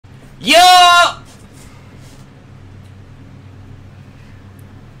Yo!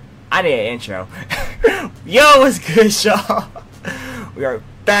 I need an intro. Yo, what's good, y'all? We are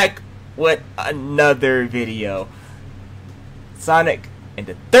back with another video. Sonic and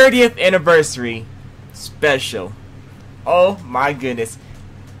the 30th anniversary special. Oh my goodness.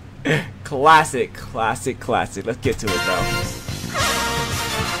 Classic. Let's get to it, bro.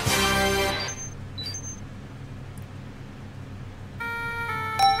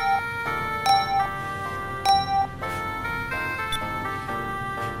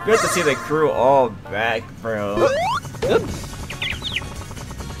 Good to see the crew all back, bro.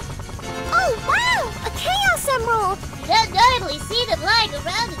 Oh wow! A Chaos Emerald! You don't normally see them lying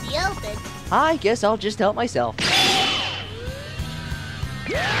around in the open. I guess I'll just help myself.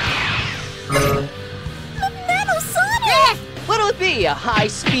 Metal Sonic! What'll it be? A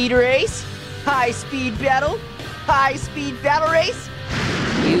high-speed race? High-speed battle? High-speed battle race?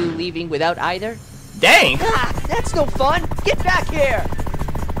 You leaving without either? Dang! Ah, that's no fun! Get back here!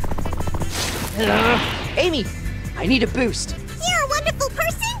 Amy, I need a boost. You're a wonderful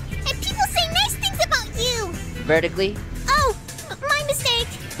person, and people say nice things about you! Vertically? Oh, my mistake.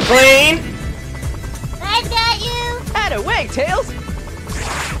 Clean! I've got you. Away, Tails!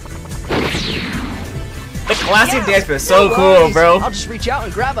 The classic dance was so No cool, worries. bro. I'll just reach out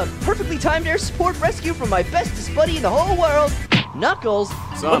and grab a perfectly timed air support rescue from my bestest buddy in the whole world, Knuckles.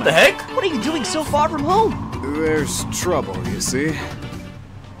 What the heck? What are you doing so far from home? There's trouble, you see.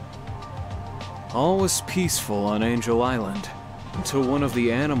 All was peaceful on Angel Island, until one of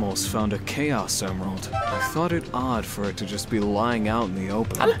the animals found a Chaos Emerald. I thought it odd for it to just be lying out in the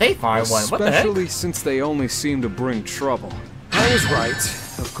open. How did they find one? What the heck? Especially since they only seem to bring trouble. I was right,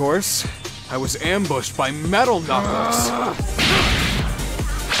 of course. I was ambushed by Metal Knuckles. I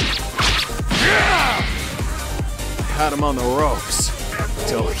had him on the ropes,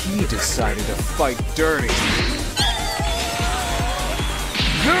 until he decided to fight dirty.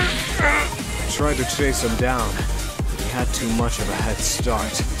 I tried to chase him down, but he had too much of a head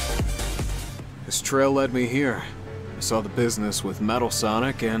start. His trail led me here. I saw the business with Metal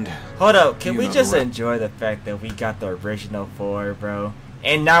Sonic and... Hold up, can You we know just what? enjoy the fact that we got the original 4, bro?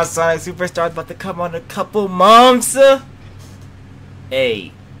 And now Sonic Superstar is about to come on a couple months?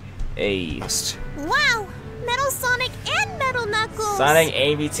 Hey. Wow! Metal Sonic and Metal Knuckles! Sonic,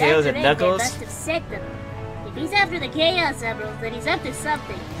 Amy, Tails, and Dr. Eggman Knuckles? must have sent them. If he's after the Chaos Emeralds, then he's up to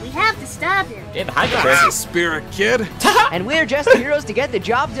something. We have to stop him. Yeah, the Hyper That's the spirit, kid! And we're just the heroes to get the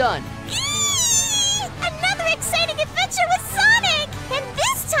job done. Another exciting adventure with Sonic! And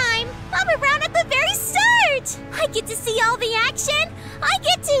this time, I'm around at the very start! I get to see all the action! I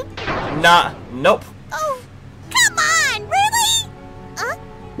get to... Nah, nope. Oh, come on! Really?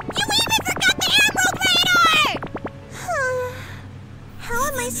 You even forgot the Emerald Radar! How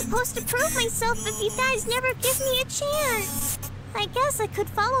am I supposed to prove myself if you guys never give me a chance? I guess I could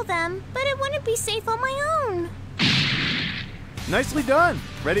follow them, but it wouldn't be safe on my own. Nicely done.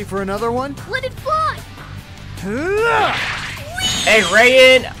 Ready for another one? Let it fly! Hey,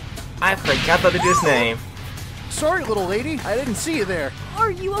 Rayan! I forgot to do his name. Sorry, little lady. I didn't see you there.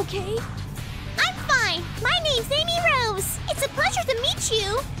 Are you okay? I'm fine. My name's Amy Rose. It's a pleasure to meet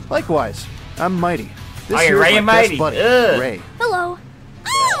you. Likewise. I'm Mighty. This Oh, you're here's Ray my and best Mighty. buddy, Ugh. Ray. Hello.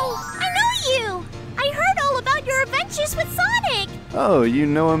 Oh, I know you. I heard all about your adventures with Sonic. Oh, you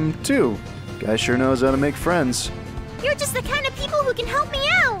know him too. Guy sure knows how to make friends. You're just the kind of people who can help me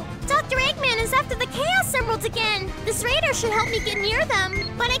out. Dr. Eggman is after the Chaos Emeralds again. This radar should help me get near them,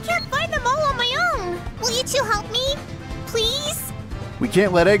 but I can't find them all on my own. Will you two help me? Please? We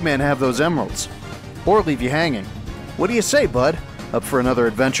can't let Eggman have those emeralds. Or leave you hanging. What do you say, bud? Up for another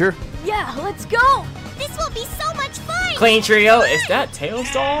adventure? Yeah, let's go. This will be so much fun. Clean Trio, is that Tails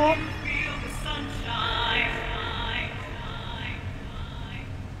doll?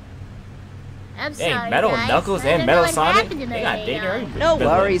 I'm sorry, Dang, Metal guys. Knuckles I and don't Metal know what Sonic? happened to They my got radar. danger. No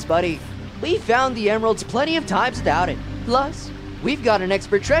worries, buddy. We found the emeralds plenty of times without it. Plus, we've got an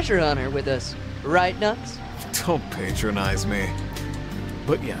expert treasure hunter with us. Right, Nux? Don't patronize me.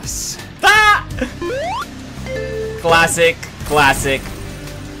 But yes. Ah! Classic.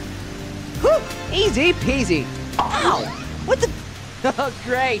 Whew, easy peasy. Ow! What the? Oh,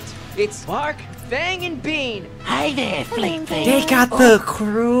 great. It's Spark, Fang, and Bean. Hey there, Flick Flick. They got the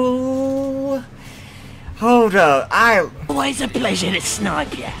crew. Hold up, Always a pleasure to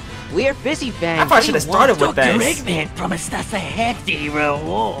snipe you. We're Fizzy Fang. I probably should have started with Dr. this. Eggman promised us a hefty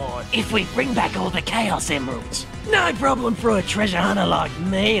reward if we bring back all the Chaos Emeralds. No problem for a treasure hunter like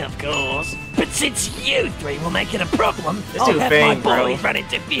me, of course. But since you three will make it a problem, Let's I'll do have Fang, my bro. boys run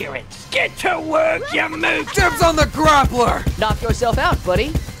interference. Get to work, you moot! Dibs on the grappler! Knock yourself out,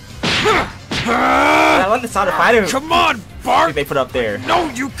 buddy. I want the Sonic Fighter Come on, Bart! they put up there. No,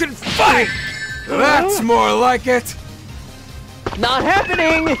 you can fight! That's more like it! Not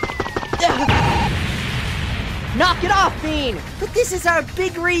happening! Knock it off, Bean! But this is our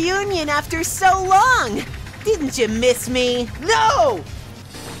big reunion after so long! Didn't you miss me? No!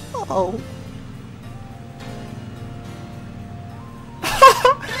 Oh.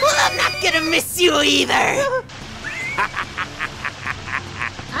 Well, I'm not gonna miss you either!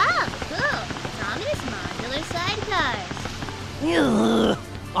 Oh, cool. Thomas modular sidecars. Ugh,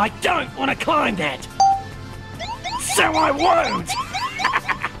 I don't want to climb that. So I won't.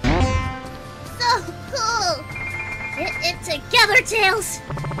 So cool. Get it together, Tails.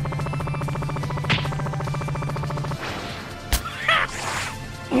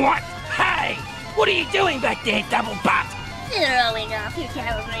 What? Hey! What are you doing back there, double butt? Zeroing off your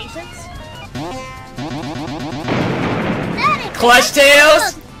calibrations. That is Clutch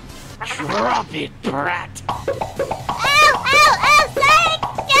Tails! Drop it, brat. Ow! Ow! Ow! Sonic!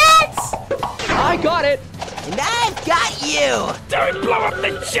 Yes! I got it! And I've got you! Don't blow up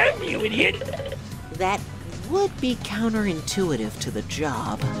the gem, you idiot. That would be counterintuitive to the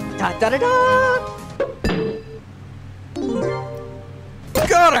job. Da da da da!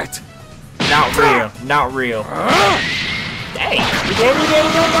 Got it! Not real. Not real. Dang.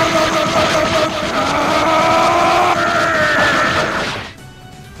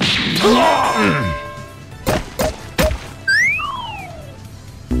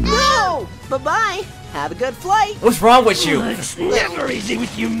 No! Bye-bye! Have a good flight! What's wrong with you? It's never easy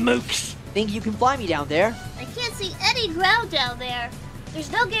with you mooks. Think you can fly me down there? I can't see any ground down there.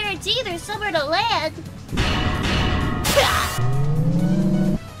 There's no guarantee there's somewhere to land.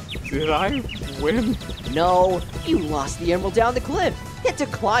 Did I win? No, you lost the emerald down the cliff. Get to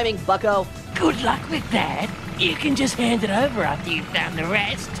climbing, bucko. Good luck with that. You can just hand it over after you've found the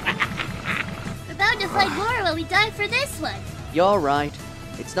rest. We're bound to find more while we dive for this one. You're right.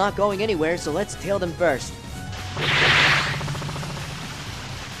 It's not going anywhere, so let's tail them first.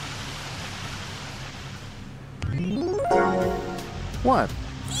 What?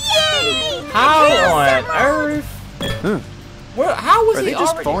 Yay! How on earth? Huh. Where, how was Are he they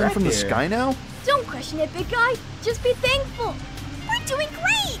just already falling back from the there? sky now? Don't question it, big guy. Just be thankful. We're doing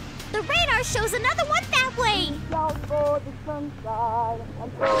great. The radar shows another one that way.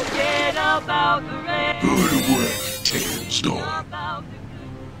 Good work, Tailstorm.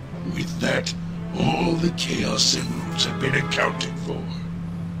 With that, all the Chaos Emeralds have been accounted for.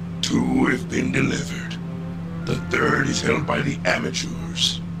 2 have been delivered. The 3rd is held by the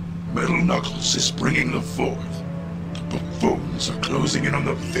amateurs. Metal Knuckles is bringing the 4th. The buffoons are closing in on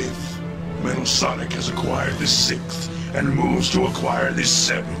the 5th. Metal Sonic has acquired the 6th and moves to acquire the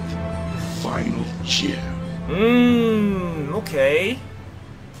 7th. Final gem. Okay.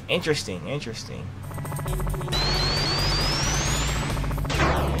 Interesting, interesting.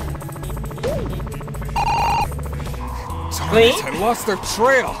 Darn it, I lost their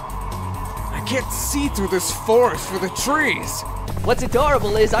trail. I can't see through this forest for the trees. What's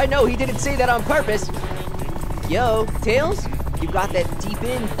adorable is I know he didn't say that on purpose. Yo, Tails, you got that deep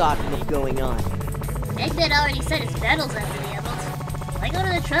in thought look going on. Eggman already sent his medals after the emeralds. Why go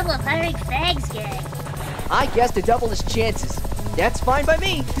to the trouble of hiring Fag's gang? I guess to double his chances. That's fine by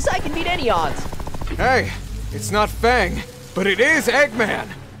me, because I can beat any odds. Hey, it's not Fang, but it is Eggman.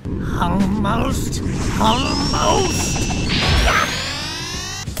 Almost.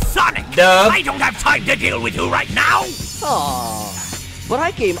 Sonic! Dub. I don't have time to deal with you right now! Aww. But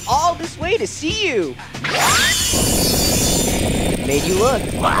I came all this way to see you. Made you look.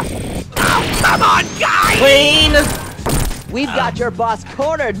 Oh, come on, guys! Clean! We've got your boss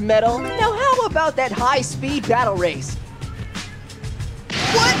cornered, Metal. Now how about that high-speed battle race?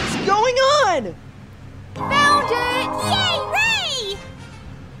 What's going on? Found it! Yay,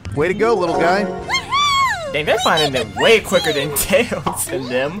 Ray! Way to go, little guy. Woohoo! Dang, they're finding them way quicker than Tails and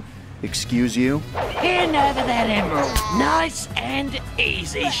them. Excuse you? Hand over that emerald. Nice and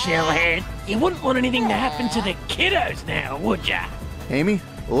easy, Shellhead. You wouldn't want anything to happen to the kiddos now, would ya? Amy,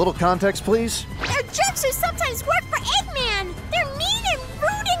 a little context, please. They're jerks who sometimes work for Eggman. They're mean and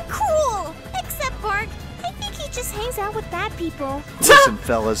rude and cruel. Except Bart. I think he just hangs out with bad people. Listen,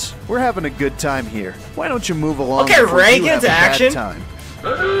 fellas, we're having a good time here. Why don't you move along? Okay, before Ray, you get have into a bad action. time?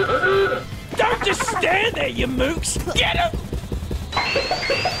 Don't just stand there, you mooks! Get him!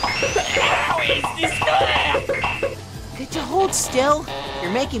 How is this fair? Could you hold still?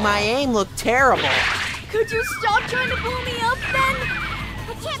 You're making my aim look terrible. Could you stop trying to pull me up, then?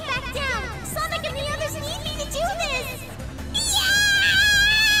 I can't back down. Sonic and the others need me to do this.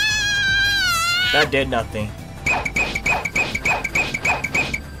 Yeah! That did nothing.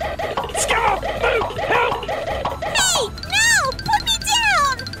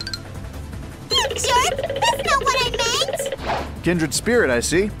 Kindred spirit, I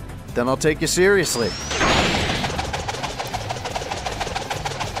see. Then I'll take you seriously.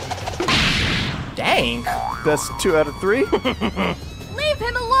 Dang. Best 2 out of 3? Leave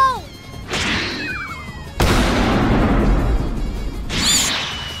him alone!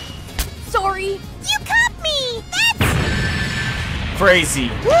 Sorry. You caught me! That's Crazy.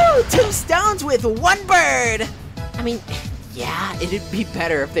 Woo! 2 stones with 1 bird! I mean, yeah, it'd be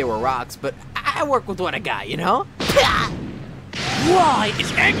better if they were rocks, but I work with what I got, you know? Why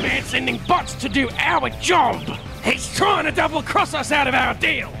is Eggman sending bots to do our job? He's trying to double-cross us out of our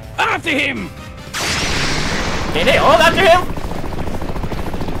deal. After him! Did they all after him?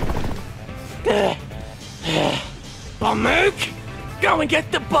 Bamook, go and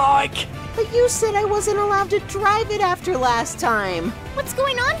get the bike. But you said I wasn't allowed to drive it after last time. what's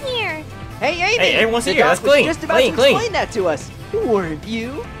going on here? Hey, Amy! Hey, everyone's the here. doc Let's was clean. just about Clean, to clean. explain that to us. Weren't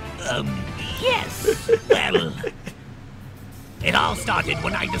you? Yes. Well, it all started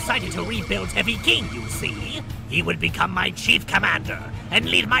when I decided to rebuild Heavy King, you see. He would become my chief commander and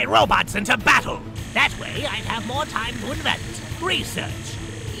lead my robots into battle. That way, I'd have more time to invent, research,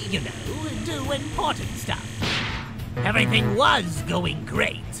 you know, do important stuff. Everything was going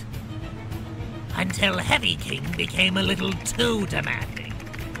great. Until Heavy King became a little too demanding.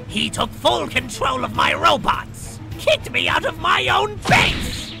 He took full control of my robots, kicked me out of my own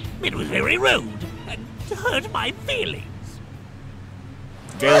base. It was very rude and hurt my feelings.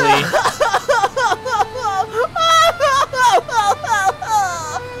 Really?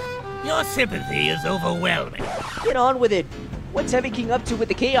 Your sympathy is overwhelming. Get on with it. What's Heavy King up to with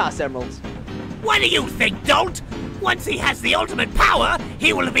the Chaos Emeralds? What do you think, Don't? Once he has the ultimate power,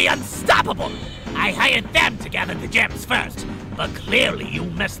 he will be unstoppable. I hired them to gather the gems first, but clearly you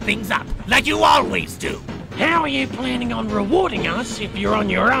messed things up, like you always do. How are you planning on rewarding us if you're on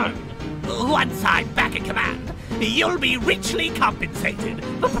your own? Once I'm back in command, you'll be richly compensated.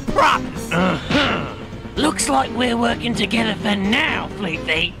 Promise. Uh-huh. Looks like we're working together for now, Fleet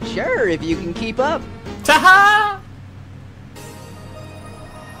Feet. Sure, if you can keep up. Ta-ha!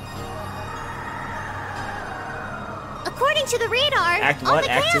 According to the radar, Act all one,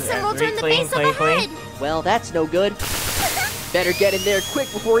 the Act Chaos two, Act Emeralds three, are in the clean, base clean, of a clean. head. Well, that's no good. Better get in there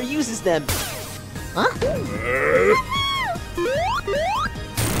quick before he uses them. Huh?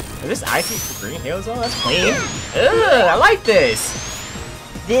 Is this icy for green hills? Oh, that's clean. Ugh, I like this.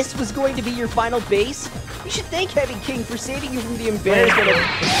 This was going to be your final base? You should thank Heavy King for saving you from the embarrassment of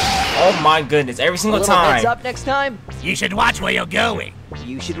Oh my goodness, every a single little heads time. up next time. You should watch where you're going.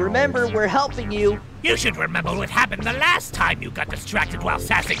 You should remember we're helping you. You should remember what happened the last time you got distracted while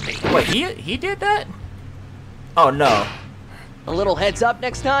sassing me. Wait, he did that? Oh no. A little heads up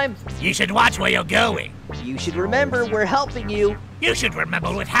next time. You should watch where you're going. You should remember we're helping you. You should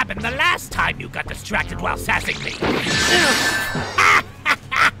remember what happened the last time you got distracted while sassing me.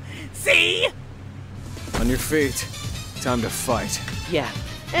 See? On your feet. Time to fight. Yeah,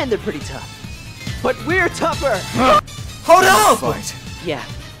 and they're pretty tough. But we're tougher! Hold up! Fight. Yeah,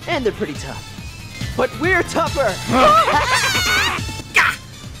 and they're pretty tough. But we're tougher! Gah!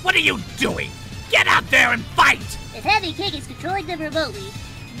 What are you doing? Get out there and fight! If Heavy King is controlling them remotely,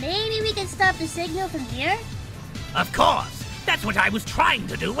 maybe we can stop the signal from here? Of course! That's what I was trying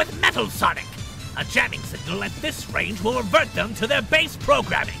to do with Metal Sonic! A jamming signal at this range will revert them to their base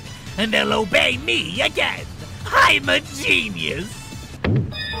programming, and they'll obey me again! I'm a genius!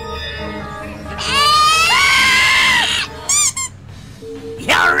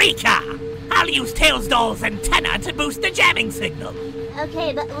 Eureka! I'll use Tails Doll's antenna to boost the jamming signal.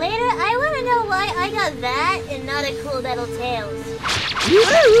 Okay, but later I want to know why I got that and not a cool metal tails.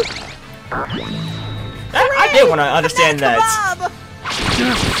 I did want to understand that.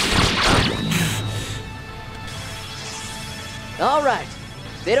 All right,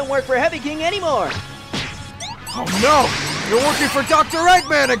 they don't work for Heavy King anymore. Oh no! You're working for Dr.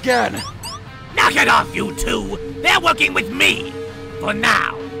 Eggman again! Knock it off, you two! They're working with me! For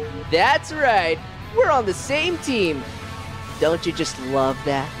now! That's right. We're on the same team. Don't you just love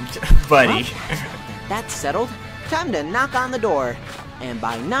that? Buddy. That's settled. Time to knock on the door. And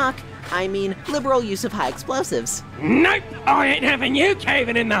by knock, I mean liberal use of high explosives. Nope! I ain't having you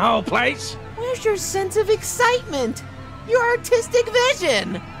caving in the whole place! Where's your sense of excitement? Your artistic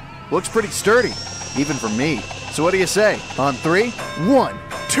vision? Looks pretty sturdy, even for me. So what do you say? On 3? 1,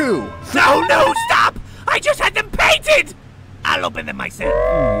 2. No, stop! I just had them painted! I'll open them myself.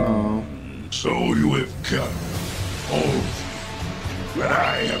 So you have come. All of you. But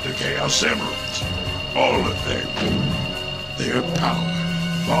I have the Chaos Emeralds. All of them. Their power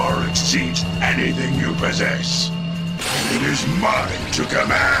far exceeds anything you possess. And it is mine to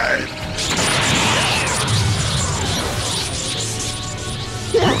command.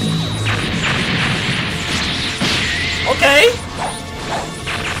 Okay.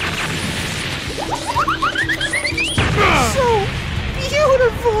 So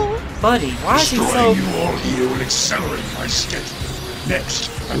beautiful! Buddy, why is he Destroying so... you all here will accelerate my schedule. Next,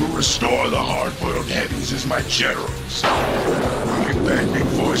 I will restore the hard-boiled heavies as my generals. My banding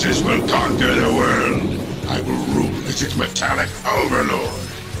forces will conquer the world. I will rule as its metallic overlord.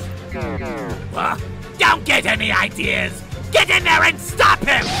 Don't get any ideas! Get in there and stop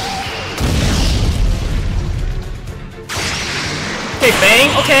him! Okay, Bang,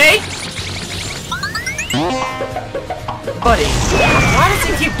 okay. Buddy, why does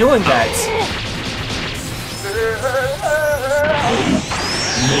he keep doing that?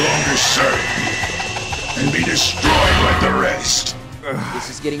 No longer serve and be destroyed like the rest. This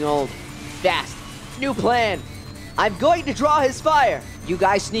is getting old. Fast. New plan. I'm going to draw his fire. You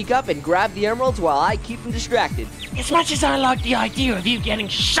guys sneak up and grab the emeralds while I keep him distracted. As much as I like the idea of you getting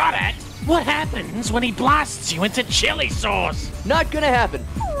shot at, what happens when he blasts you into chili sauce? Not gonna happen.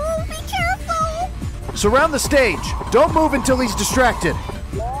 Oh, be careful! Surround the stage. Don't move until he's distracted.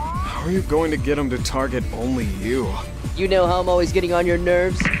 How are you going to get him to target only you? You know how I'm always getting on your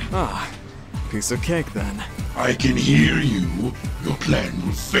nerves? Ah, piece of cake then. I can hear you. Your plan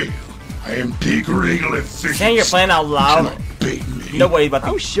will fail. I am pig regal efficiency. Saying your plan out loud. You cannot bait me. Nobody about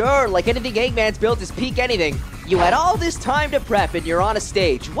Oh to... sure, like anything Eggman's built is peak anything. You had all this time to prep and you're on a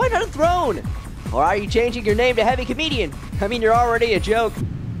stage. Why not a throne? Or are you changing your name to Heavy Comedian? I mean, you're already a joke.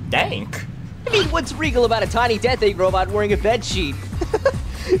 Dang. I mean, what's regal about a tiny Death Egg robot wearing a bed sheet?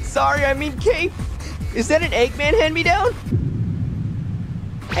 Sorry, I mean cape. Is that an Eggman hand-me-down?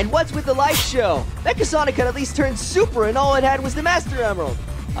 And what's with the light show? Mechasonic could at least turn super and all it had was the Master Emerald.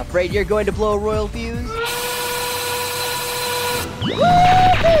 Afraid you're going to blow a royal fuse?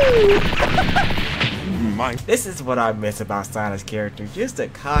 This is what I miss about Sonic's character. Just a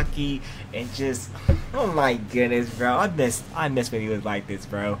cocky and just... Oh my goodness, bro. I miss when he was like this,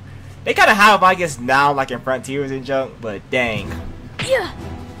 bro. They kind of have, I guess, now, like in Frontiers and junk, but dang. Yeah.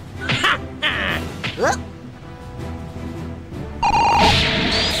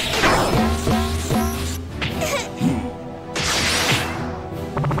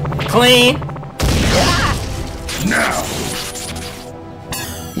 Clean. Now.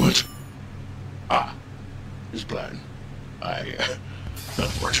 What? Ah, his plan. Not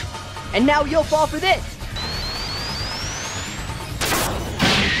for it. And now you'll fall for this!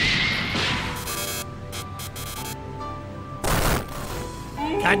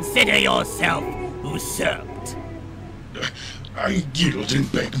 Consider yourself usurped. I yield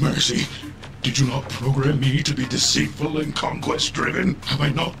and beg mercy. Did you not program me to be deceitful and conquest-driven? Have I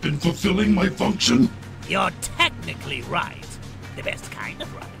not been fulfilling my function? You're technically right. The best kind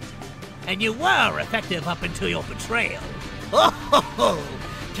of right. And you were effective up until your betrayal. Oh,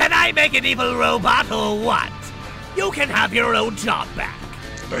 can I make an evil robot or what? You can have your old job back.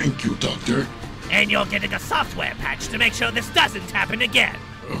 Thank you, Doctor. And you're getting a software patch to make sure this doesn't happen again.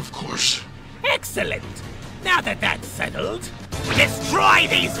 Of course. Excellent. Now that that's settled, destroy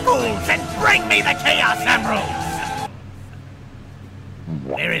these fools and bring me the Chaos Emeralds!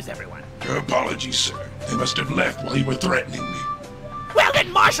 Where is everyone? Apologies, sir. They must have left while you were threatening me. Well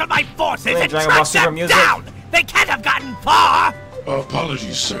then marshal my forces Wait, and Dragon Ball track Super them music? down! They can't have gotten far!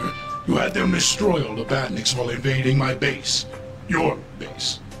 Apologies, sir. You had them destroy all the badniks while invading my base. Your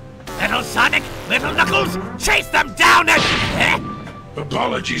base. Little Sonic, Little Knuckles, chase them down and...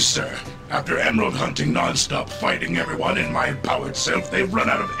 Apologies, sir. After emerald hunting non-stop, fighting everyone and my empowered self, they've run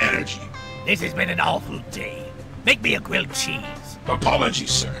out of energy. This has been an awful day. Make me a grilled cheese.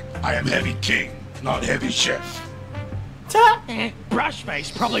 Apologies, sir. I am Heavy King, not Heavy Chef.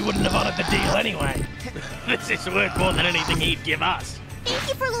 Brushface probably wouldn't have honored the deal anyway. This is worth more than anything he'd give us. Thank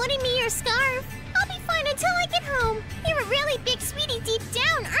you for loaning me your scarf. I'll be fine until I get home. You're a really big sweetie deep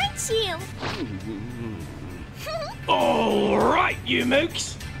down, aren't you? All right, you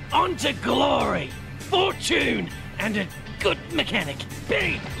mooks. On to glory, fortune, and a good mechanic.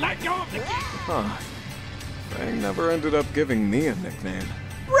 Big, let go of the key. Huh. They never ended up giving me a nickname.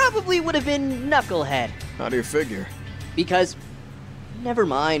 Probably would have been Knucklehead. How do you figure? Because... never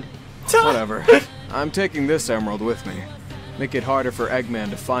mind. Whatever. I'm taking this emerald with me. Make it harder for Eggman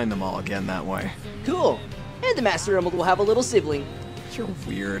to find them all again that way. Cool. And the Master Emerald will have a little sibling. You're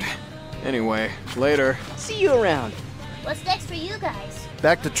weird. Anyway, later. See you around. What's next for you guys?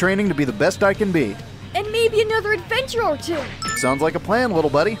 Back to training to be the best I can be. And maybe another adventure or two. Sounds like a plan, little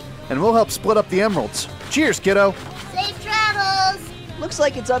buddy. And we'll help split up the emeralds. Cheers, kiddo. Safe travels! Looks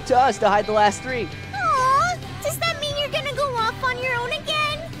like it's up to us to hide the last three. Aww, does that mean you're gonna go off on your own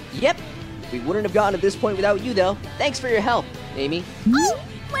again? Yep. We wouldn't have gotten to this point without you, though. Thanks for your help. Amy? Oh,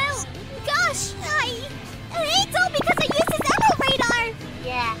 well, gosh, it's all because I used his emerald radar.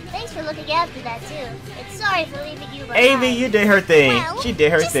 Yeah, thanks for looking after that too. And sorry for leaving you behind. Amy, you did her thing. Well, She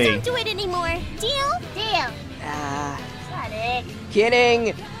did her just thing. don't do it anymore. Deal? Deal. Ah, Sonic.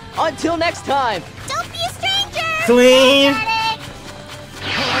 kidding. Until next time. Don't be a stranger. Clean. Sonic.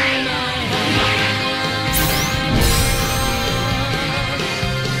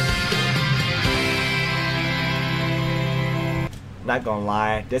 Not gonna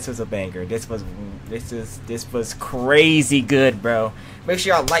lie, this was a banger. This was crazy good, bro. Make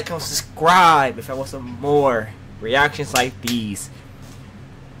sure y'all like and subscribe if I want some more reactions like these.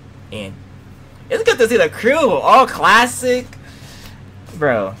 And it's good to see the crew all classic,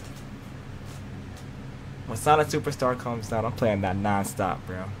 bro. When Sonic Superstar comes out, I'm playing that non-stop,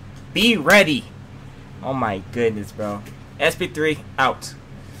 bro. Be ready. Oh my goodness, bro. SP3 out.